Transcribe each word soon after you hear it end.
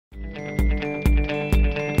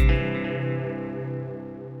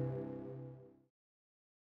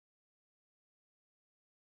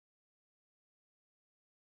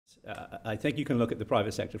I think you can look at the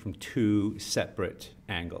private sector from two separate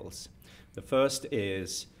angles. The first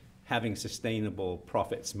is having sustainable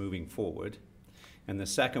profits moving forward. And the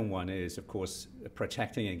second one is, of course,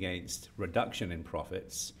 protecting against reduction in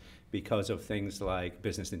profits because of things like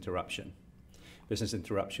business interruption. Business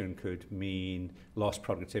interruption could mean lost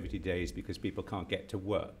productivity days because people can't get to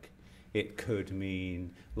work. It could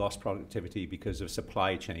mean lost productivity because of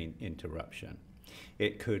supply chain interruption.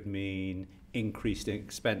 It could mean increased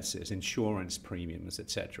expenses, insurance premiums,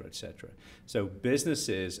 et cetera, et cetera. So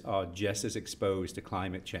businesses are just as exposed to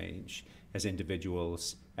climate change as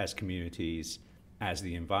individuals, as communities, as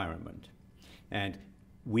the environment. And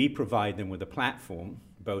we provide them with a platform,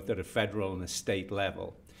 both at a federal and a state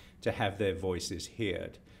level, to have their voices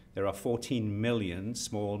heard. There are 14 million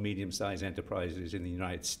small, medium-sized enterprises in the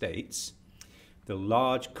United States. The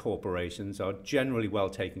large corporations are generally well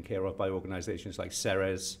taken care of by organizations like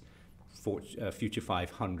Ceres, Future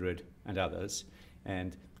 500, and others.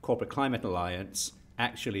 And Corporate Climate Alliance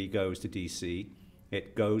actually goes to DC.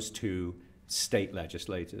 It goes to state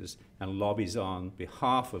legislators and lobbies on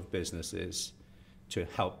behalf of businesses to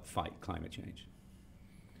help fight climate change.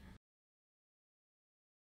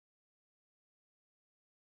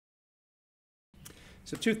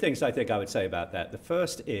 So two things I think I would say about that. The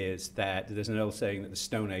first is that there's an old saying that the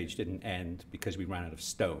Stone Age didn't end because we ran out of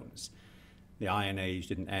stones. The Iron Age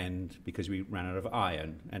didn't end because we ran out of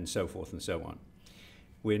iron, and so forth and so on.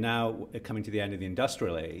 We're now coming to the end of the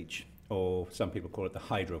Industrial Age, or some people call it the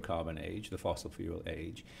hydrocarbon age, the fossil fuel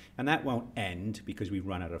age. And that won't end because we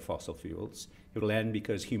run out of fossil fuels. It'll end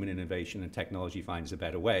because human innovation and technology finds a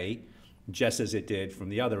better way, just as it did from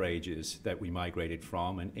the other ages that we migrated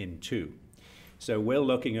from and into. So we're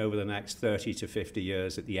looking over the next 30 to 50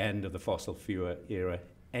 years at the end of the fossil fuel era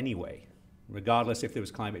anyway, regardless if there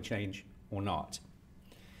was climate change or not.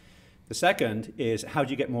 The second is, how do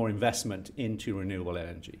you get more investment into renewable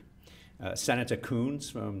energy? Senator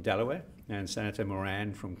Coons from Delaware and Senator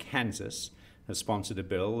Moran from Kansas have sponsored a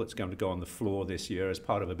bill that's going to go on the floor this year as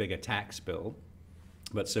part of a bigger tax bill,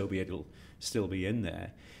 but so be it, it'll still be in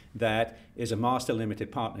there. That is a master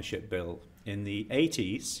limited partnership bill. In the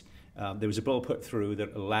 80s, there was a bill put through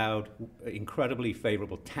that allowed incredibly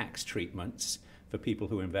favorable tax treatments for people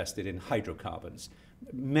who invested in hydrocarbons,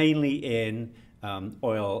 mainly in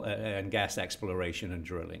oil and gas exploration and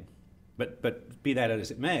drilling. But be that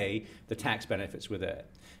as it may, the tax benefits were there,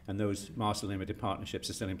 and those master limited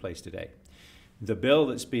partnerships are still in place today. The bill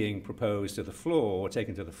that's being proposed to the floor, or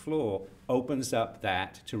taken to the floor, opens up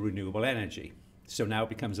that to renewable energy. So now it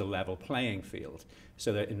becomes a level playing field,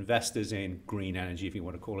 so that investors in green energy, if you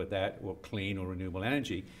want to call it that, or clean or renewable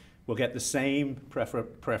energy, will get the same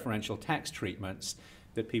preferential tax treatments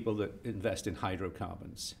that people that invest in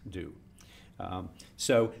hydrocarbons do.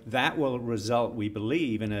 So that will result, we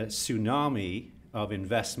believe, in a tsunami of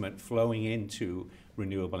investment flowing into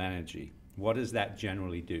renewable energy. What does that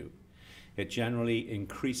generally do? It generally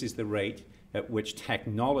increases the rate at which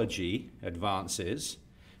technology advances,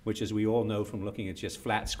 which, as we all know from looking at just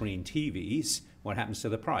flat screen TVs, what happens to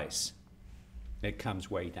the price? It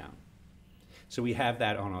comes way down. So we have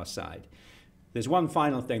that on our side. There's one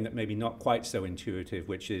final thing that may be not quite so intuitive,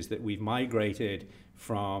 which is that we've migrated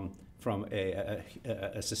from a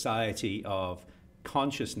society of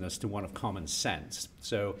consciousness to one of common sense.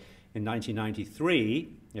 So in 1993,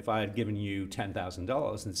 if I had given you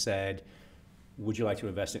 $10,000 and said, would you like to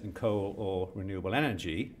invest it in coal or renewable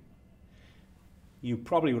energy? You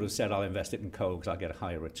probably would have said, I'll invest it in coal because I'll get a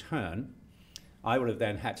higher return. I would have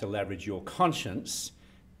then had to leverage your conscience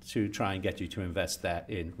to try and get you to invest that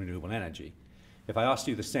in renewable energy. If I asked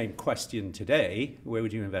you the same question today, where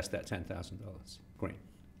would you invest that $10,000? Green.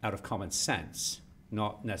 Out of common sense,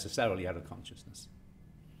 not necessarily out of consciousness.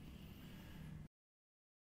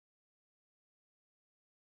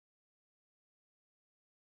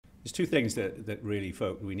 There's two things that really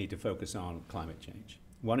we need to focus on climate change.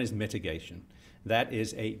 One is mitigation. That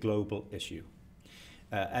is a global issue.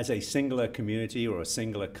 As a singular community or a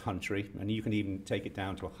singular country, and you can even take it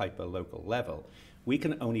down to a hyper-local level, we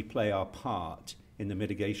can only play our part in the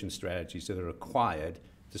mitigation strategies that are required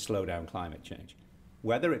to slow down climate change.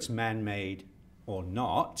 Whether it's man-made or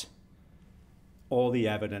not, all the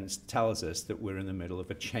evidence tells us that we're in the middle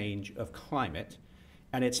of a change of climate,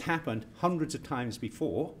 and it's happened hundreds of times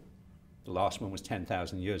before. The last one was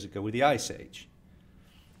 10,000 years ago with the Ice Age.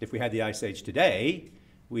 If we had the Ice Age today,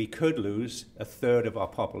 we could lose a third of our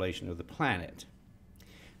population of the planet.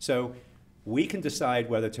 So we can decide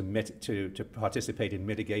whether to participate in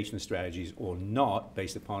mitigation strategies or not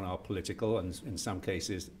based upon our political, and in some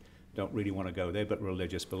cases, don't really want to go there, but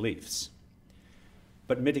religious beliefs.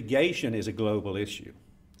 But mitigation is a global issue.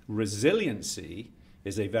 Resiliency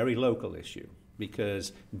is a very local issue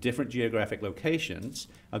because different geographic locations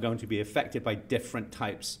are going to be affected by different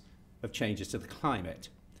types of changes to the climate.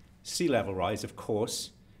 Sea level rise, of course,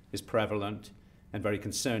 is prevalent and very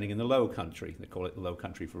concerning in the low country. They call it the low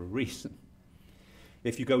country for a reason.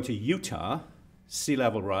 If you go to Utah, sea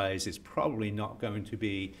level rise is probably not going to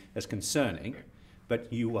be as concerning,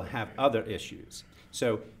 but you will have other issues.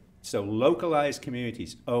 So localized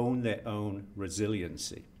communities own their own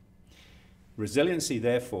resiliency. Resiliency,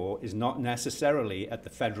 therefore, is not necessarily at the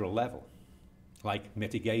federal level, like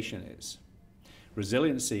mitigation is.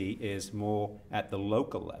 Resiliency is more at the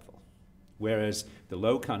local level, whereas the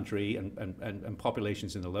low country and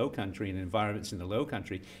populations in the low country and environments in the low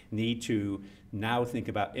country need to now think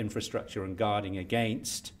about infrastructure and guarding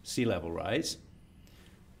against sea level rise.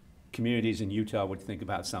 Communities in Utah would think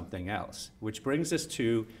about something else, which brings us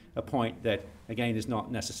to a point that, again, is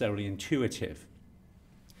not necessarily intuitive.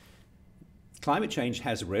 Climate change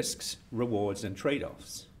has risks, rewards, and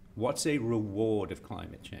trade-offs. What's a reward of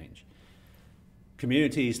climate change?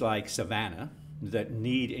 Communities like Savannah that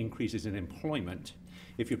need increases in employment,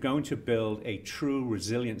 if you're going to build a true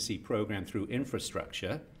resiliency program through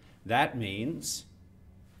infrastructure, that means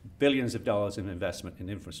billions of dollars in investment in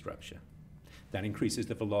infrastructure. That increases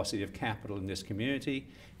the velocity of capital in this community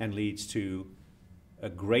and leads to a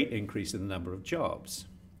great increase in the number of jobs.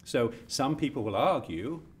 So some people will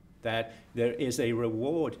argue that there is a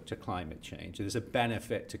reward to climate change. There's a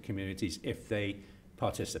benefit to communities if they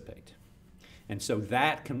participate. And so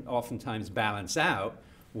that can oftentimes balance out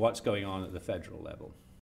what's going on at the federal level.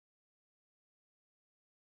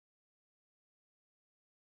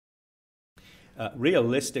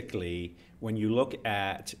 Realistically, when you look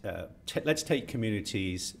at, let's take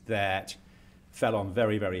communities that fell on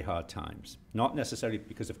very, very hard times, not necessarily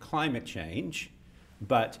because of climate change,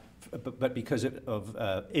 but because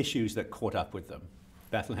of issues that caught up with them.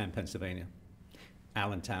 Bethlehem, Pennsylvania,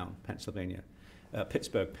 Allentown, Pennsylvania,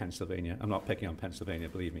 Pittsburgh, Pennsylvania. I'm not picking on Pennsylvania,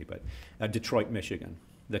 believe me, but Detroit, Michigan,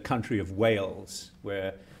 the country of Wales,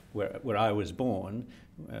 where I was born,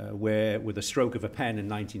 where with a stroke of a pen in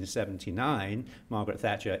 1979, Margaret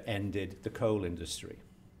Thatcher ended the coal industry.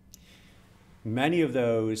 Many of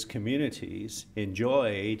those communities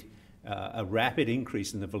enjoyed a rapid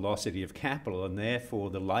increase in the velocity of capital and therefore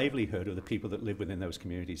the livelihood of the people that live within those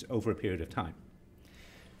communities over a period of time.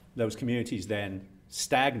 Those communities then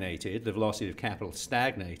stagnated, the velocity of capital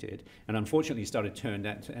stagnated, and unfortunately started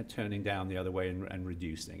turning down the other way and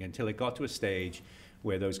reducing until it got to a stage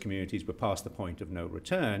where those communities were past the point of no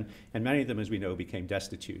return, and many of them, as we know, became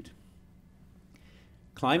destitute.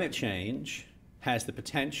 Climate change has the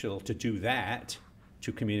potential to do that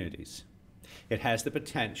to communities. It has the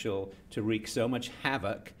potential to wreak so much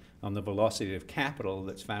havoc on the velocity of capital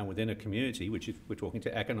that's found within a community, which is, we're talking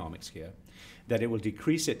to economics here, that it will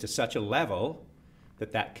decrease it to such a level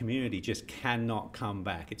that that community just cannot come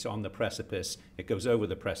back. It's on the precipice. It goes over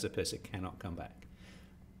the precipice. It cannot come back.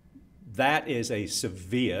 That is a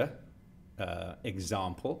severe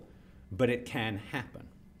example, but it can happen.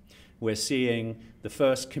 We're seeing the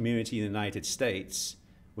first community in the United States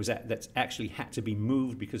that's actually had to be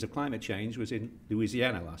moved because of climate change was in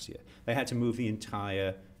Louisiana last year. They had to move the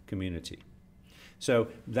entire community. So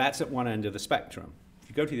that's at one end of the spectrum. If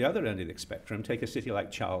you go to the other end of the spectrum, take a city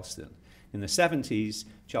like Charleston. In the 70s,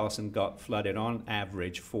 Charleston got flooded on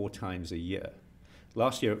average 4 times a year.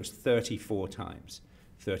 Last year it was 34 times.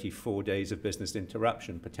 34 days of business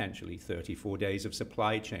interruption, potentially, 34 days of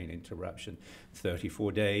supply chain interruption,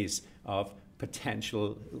 34 days of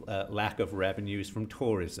potential lack of revenues from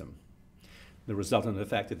tourism. The resultant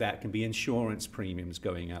effect of that can be insurance premiums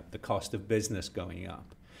going up, the cost of business going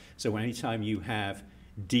up. So anytime you have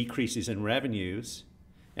decreases in revenues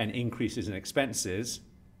and increases in expenses,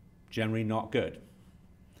 generally not good.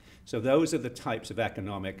 So those are the types of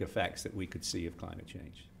economic effects that we could see of climate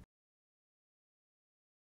change.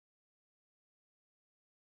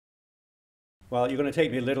 Well, you're going to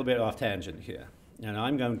take me a little bit off tangent here. And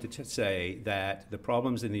I'm going to say that the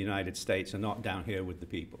problems in the United States are not down here with the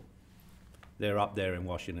people. They're up there in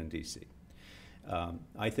Washington, D.C.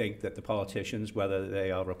 I think that the politicians, whether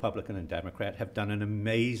they are Republican and Democrat, have done an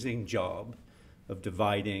amazing job of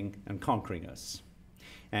dividing and conquering us.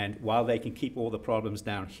 And while they can keep all the problems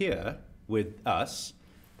down here with us,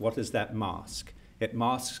 what does that mask? It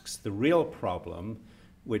masks the real problem,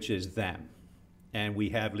 which is them. And we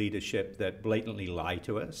have leadership that blatantly lie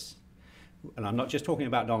to us. And I'm not just talking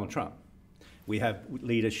about Donald Trump. We have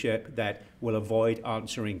leadership that will avoid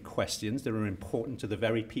answering questions that are important to the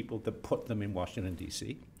very people that put them in Washington,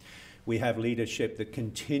 D.C. We have leadership that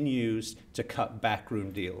continues to cut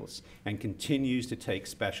backroom deals and continues to take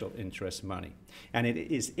special interest money. And it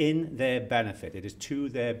is in their benefit, it is to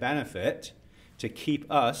their benefit to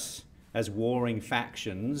keep us as warring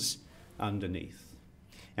factions underneath.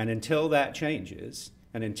 And until that changes,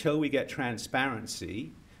 and until we get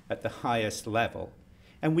transparency at the highest level,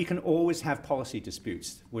 and we can always have policy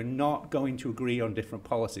disputes. We're not going to agree on different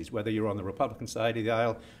policies, whether you're on the Republican side of the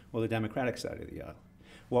aisle or the Democratic side of the aisle.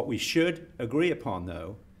 What we should agree upon,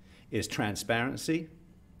 though, is transparency,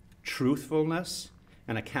 truthfulness,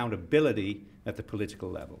 and accountability at the political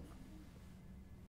level.